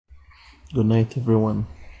Good night, everyone.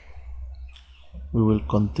 We will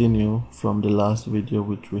continue from the last video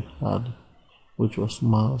which we had, which was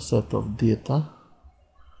small set of data.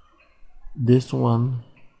 This one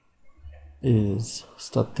is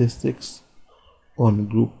statistics on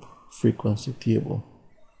group frequency table.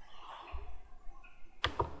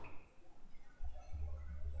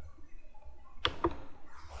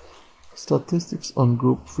 Statistics on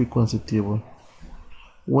group frequency table.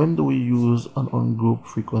 When do we use an on-group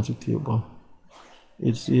frequency table?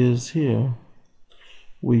 It says here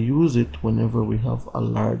we use it whenever we have a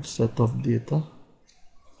large set of data.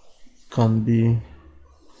 Can be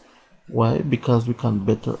why? Because we can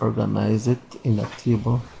better organize it in a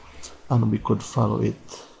table and we could follow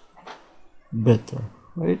it better,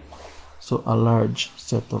 right? So a large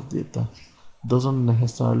set of data doesn't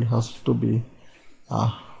necessarily have to be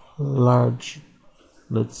a large,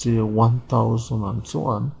 let's say 1000 and so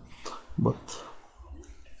on, but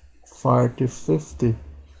 40, 50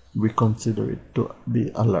 we consider it to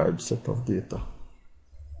be a large set of data.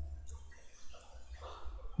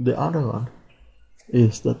 The other one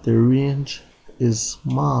is that the range is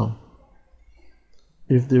small.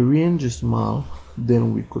 If the range is small,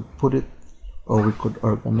 then we could put it, or we could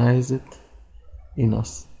organize it in a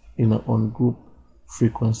on-group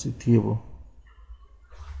frequency table.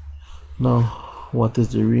 Now, what is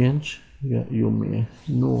the range? Yeah, you may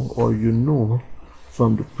know, or you know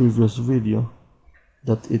from the previous video,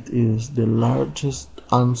 that it is the largest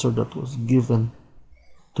answer that was given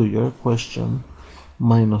to your question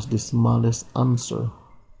minus the smallest answer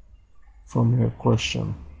from your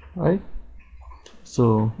question, right?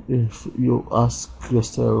 So if you ask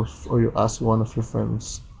yourself, or you ask one of your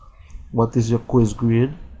friends, what is your quiz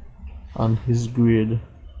grade, and his grade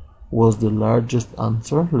was the largest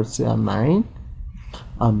answer, let's say a 9,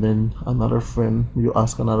 and then another friend, you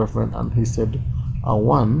ask another friend and he said a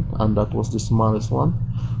 1, and that was the smallest one,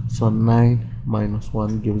 so 9 minus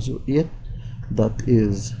 1 gives you 8. That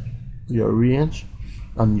is your range,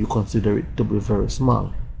 and you consider it to be very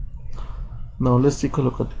small. Now let's take a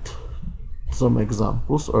look at some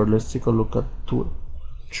examples, or let's take a look at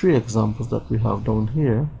 3 examples that we have down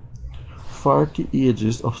here. 40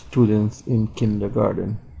 ages of students in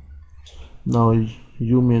kindergarten. Now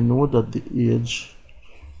you may know that the age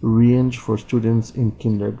range for students in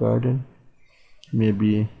kindergarten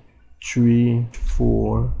maybe 3,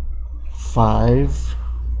 4, 5,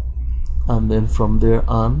 and then from there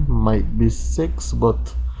on might be 6,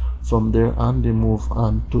 but from there on they move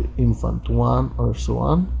on to infant 1 or so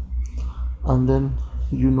on. And then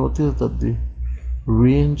you notice that the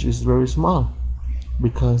range is very small,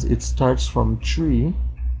 because it starts from 3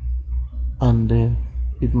 and then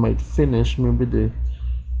it might finish, maybe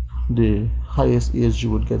the highest age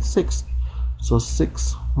you would get 6. So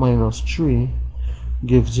 6 minus 3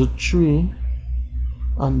 gives you 3,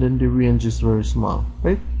 and then the range is very small,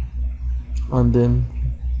 right? And then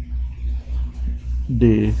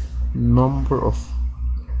the number of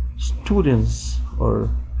students or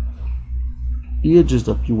ages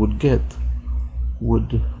that you would get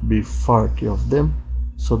would be 40 of them,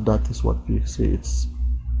 so that is what we say it's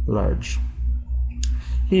large.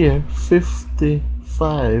 Here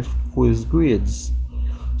 55 quiz grades,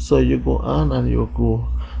 so you go on and you go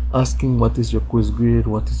asking what is your quiz grade,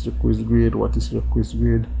 what is your quiz grade, what is your quiz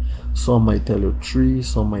grade. Some might tell you 3,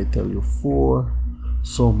 some might tell you 4,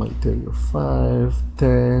 some might tell you 5,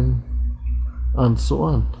 10, and so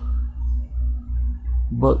on.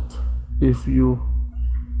 But if you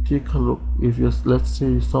take a look, if you, let's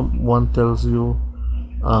say someone tells you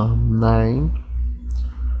 9,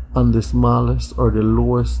 and the smallest or the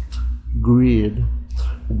lowest grade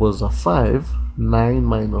was a 5, 9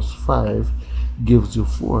 minus 5 gives you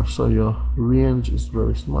 4, so your range is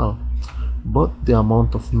very small, but the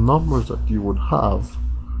amount of numbers that you would have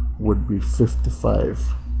would be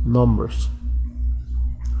 55 numbers.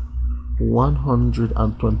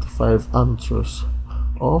 125 answers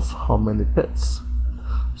of how many pets.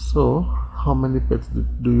 So how many pets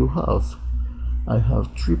do you have? I have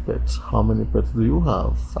 3 pets. How many pets do you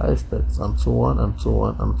have? 5 pets, and so on and so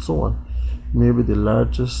on and so on. Maybe the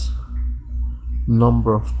largest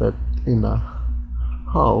number of pets in a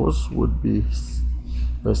house would be,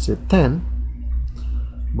 let's say 10,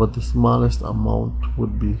 but the smallest amount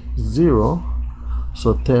would be 0,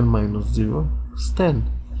 so 10 minus 0 is 10,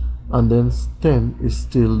 and then 10 is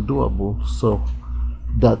still doable, so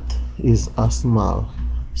that is a small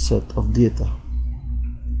set of data.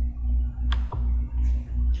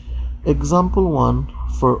 Example 1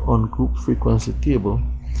 for on group frequency table,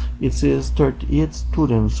 it says 38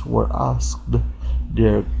 students were asked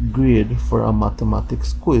their grade for a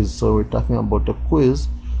mathematics quiz. So we're talking about a quiz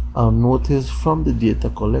And notice from the data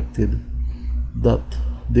collected that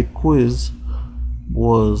the quiz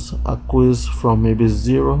was a quiz from maybe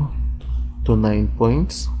 0 to 9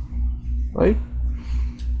 points, right?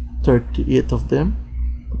 38 of them,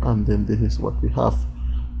 and then this is what we have,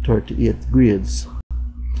 38 grades.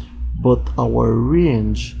 But our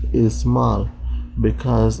range is small,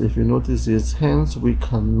 because if you notice this, hence we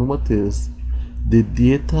can notice the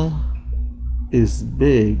data is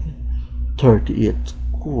big, 38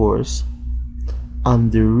 scores,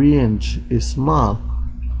 and the range is small.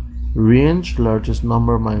 Range, largest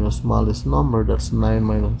number minus smallest number, that's 9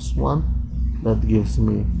 minus 1, that gives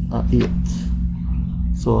me a 8.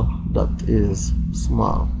 So that is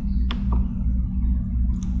small.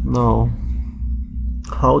 Now,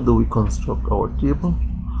 how do we construct our table?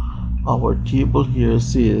 Our table here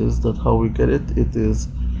says that how we get it, it is,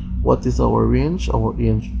 what is our range? Our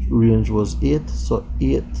range was 8, so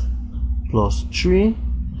 8 plus 3,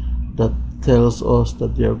 that tells us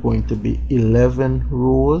that there are going to be 11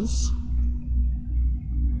 rows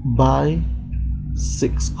by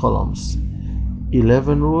 6 columns.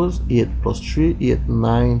 11 rows, 8 plus 3, 8,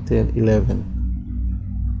 9, 10, 11.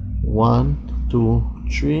 1, 2,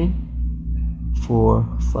 3,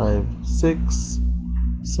 4, 5, 6,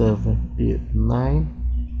 7, 8,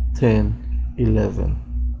 9, 10, 11.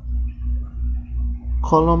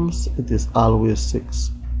 Columns, it is always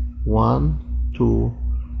 6. 1, 2,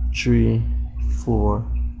 3, 4,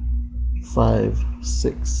 5,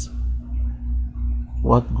 6.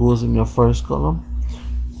 What goes in your first column?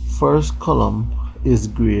 First column is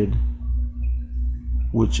grade,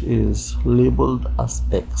 which is labeled as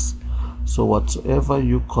X. So whatsoever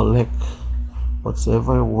you collect,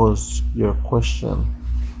 whatsoever was your question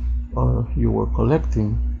or you were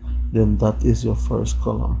collecting, then that is your first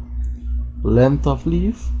column. Length of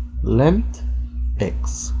leaf, length,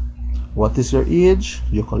 X. What is your age?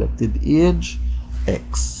 You collected age,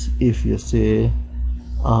 X. If you say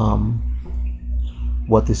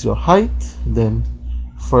what is your height, then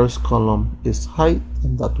first column is height,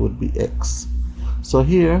 and that would be X. So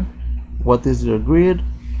here, what is your grade?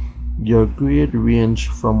 Your grade range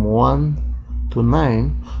from 1 to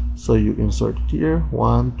 9, so you insert it here.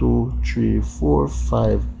 1, 2, 3, 4,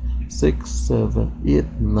 5, 6, 7, 8,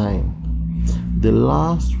 9. The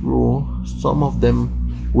last row, some of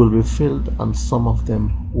them will be filled and some of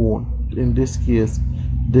them won't. In this case,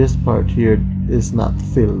 this part here is not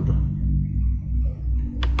filled.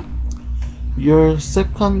 Your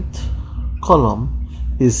second column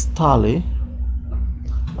is tally,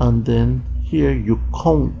 and then here you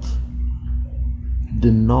count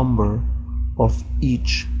the number of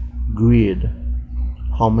each grade.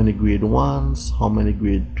 How many grade 1s, how many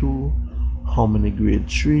grade 2, how many grade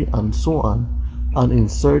 3, and so on, and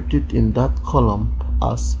insert it in that column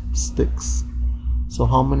as sticks. So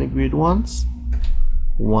how many grade 1s?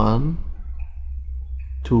 1,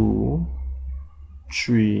 2,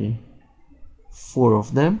 3, 4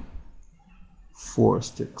 of them, 4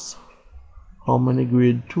 sticks. How many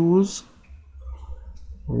grade 2s?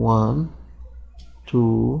 1,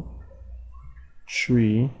 2,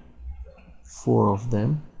 3, 4 of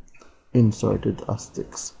them, inserted as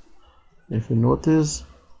sticks. If you notice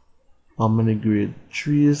how many grade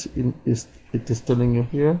 3s it is telling you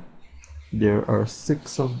here, there are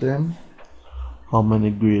 6 of them. How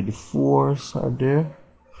many grade 4s are there?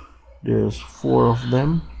 There's 4 of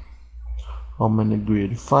them. How many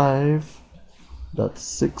grade 5? That's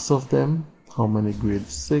 6 of them. How many grade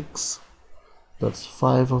 6? That's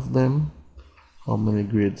 5 of them. How many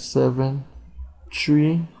grade 7?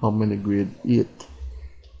 3. How many grade 8?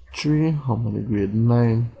 3. How many grade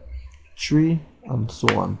 9? 3, and so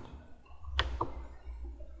on.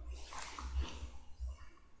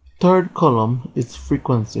 Third column is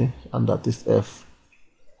frequency, and that is F,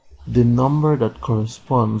 the number that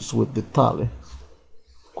corresponds with the tally.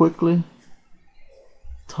 Quickly,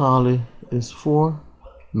 tally is 4,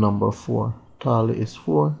 number 4. Tally is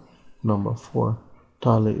 4, number 4.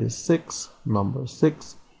 Tally is 6, number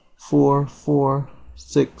 6. 4, 4,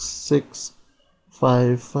 6, 6,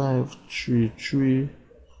 5, 5, 3, 3,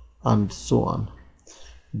 and so on.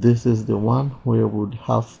 This is the one where we would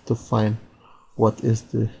have to find what is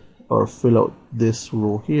the, or fill out this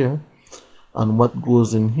row here, and what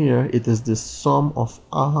goes in here, it is the sum of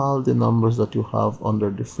all the numbers that you have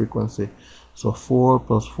under the frequency. So 4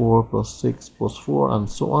 plus 4 plus 6 plus 4, and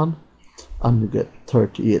so on, and you get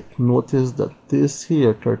 38. Notice that this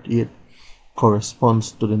here, 38,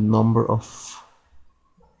 corresponds to the number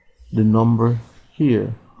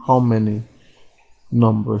here, how many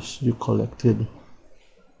numbers you collected.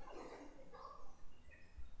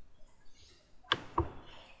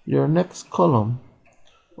 Your next column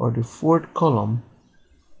or the fourth column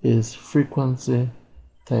is frequency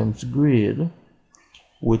times grade,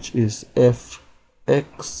 which is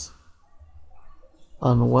fx,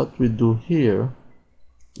 and what we do here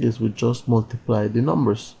is we just multiply the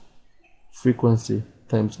numbers. Frequency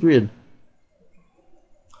times grade.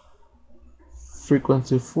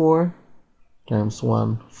 Frequency 4 times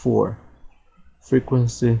 1, 4.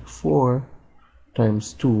 Frequency 4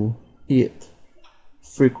 times 2, 8.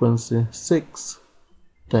 Frequency 6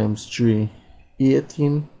 times 3,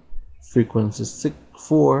 18. Frequency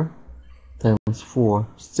 4 times 4,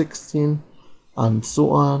 16, and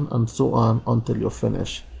so on until you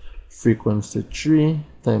finish. Frequency 3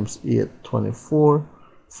 times 8, 24.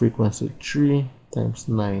 Frequency 3 times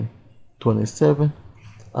 9, 27.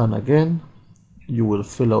 And again, you will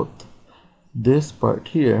fill out this part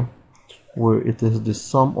here where it is the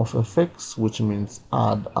sum of fx, which means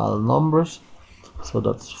add all numbers. So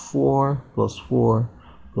that's 4 plus 4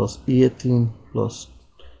 plus 18 plus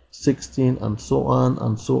 16, and so on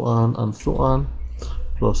and so on and so on,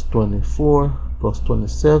 plus 24 plus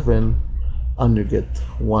 27, and you get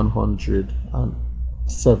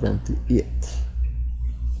 178.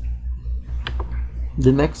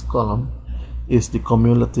 The next column is the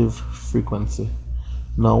cumulative frequency.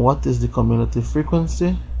 Now, what is the cumulative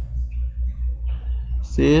frequency?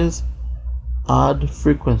 Says add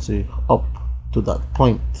frequency up to that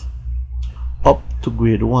point, up to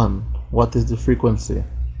grade 1. What is the frequency?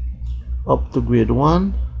 Up to grade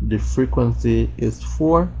 1, the frequency is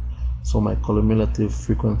 4, so my cumulative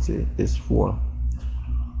frequency is 4.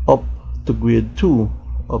 Up to grade 2,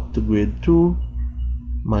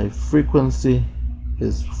 my frequency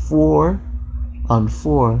is 4 and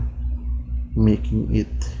 4, making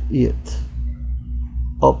it 8.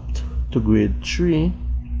 Up to grade 3,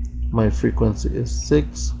 my frequency is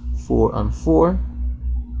 6, 4 and 4,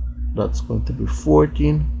 that's going to be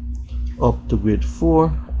 14. Up to grade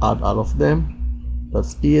 4, add all of them,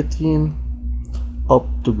 that's 18. Up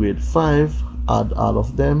to grade 5, add all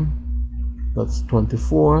of them, that's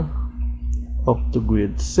 24. Up to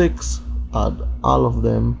grade 6, add all of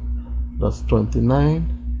them, that's 29.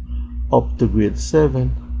 Up to grade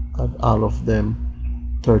 7, add all of them,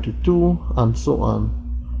 32, and so on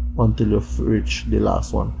until you've reached the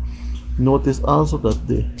last one. Notice also that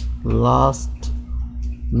the last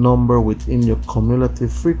number within your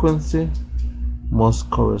cumulative frequency must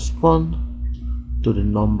correspond to the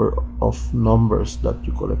number of numbers that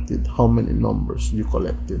you collected, how many numbers you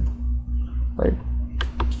collected, right?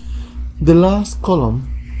 The last column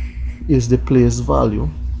is the place value,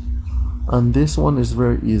 and this one is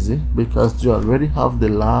very easy because you already have the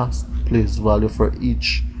last place value for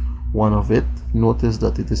each one of it. Notice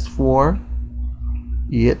that it is 4,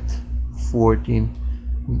 8, 14,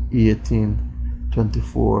 18,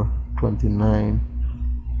 24, 29,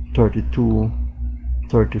 32,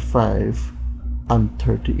 35, and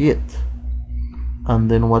 38. And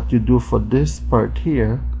then what you do for this part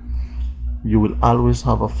here, you will always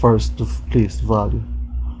have a first place value.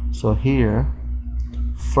 So here,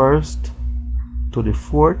 first to the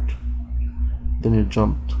fourth, then you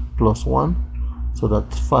jump plus 1, so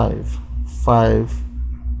that's 5. 5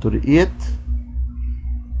 to the 8th,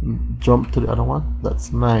 jump to the other one,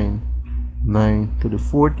 that's 9. 9 to the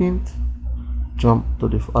 14th, jump to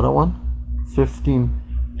the other one, 15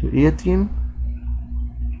 to 18,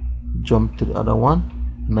 jump to the other one,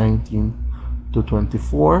 19 to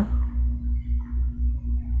 24,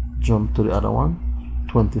 jump to the other one,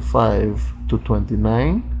 25 to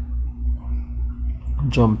 29,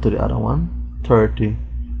 jump to the other one, 30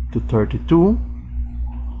 to 32,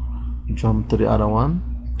 jump to the other one,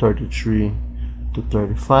 33 to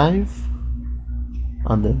 35,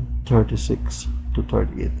 and then 36 to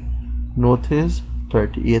 38. Notice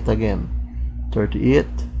 38 again, 38,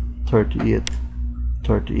 38,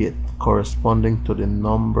 38, corresponding to the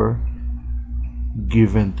number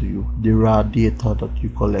given to you, the raw data that you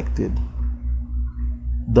collected.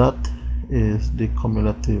 That is the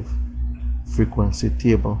cumulative frequency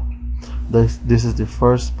table. This is the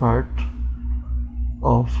first part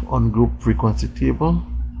of ungroup frequency table,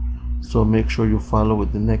 so make sure you follow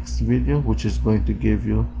with the next video, which is going to give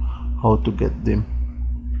you how to get the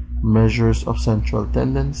measures of central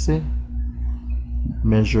tendency,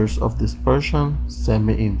 measures of dispersion,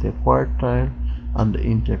 semi-interquartile, and the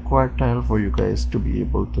interquartile, for you guys to be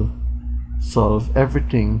able to solve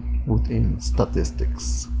everything within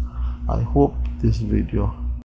statistics. I hope this video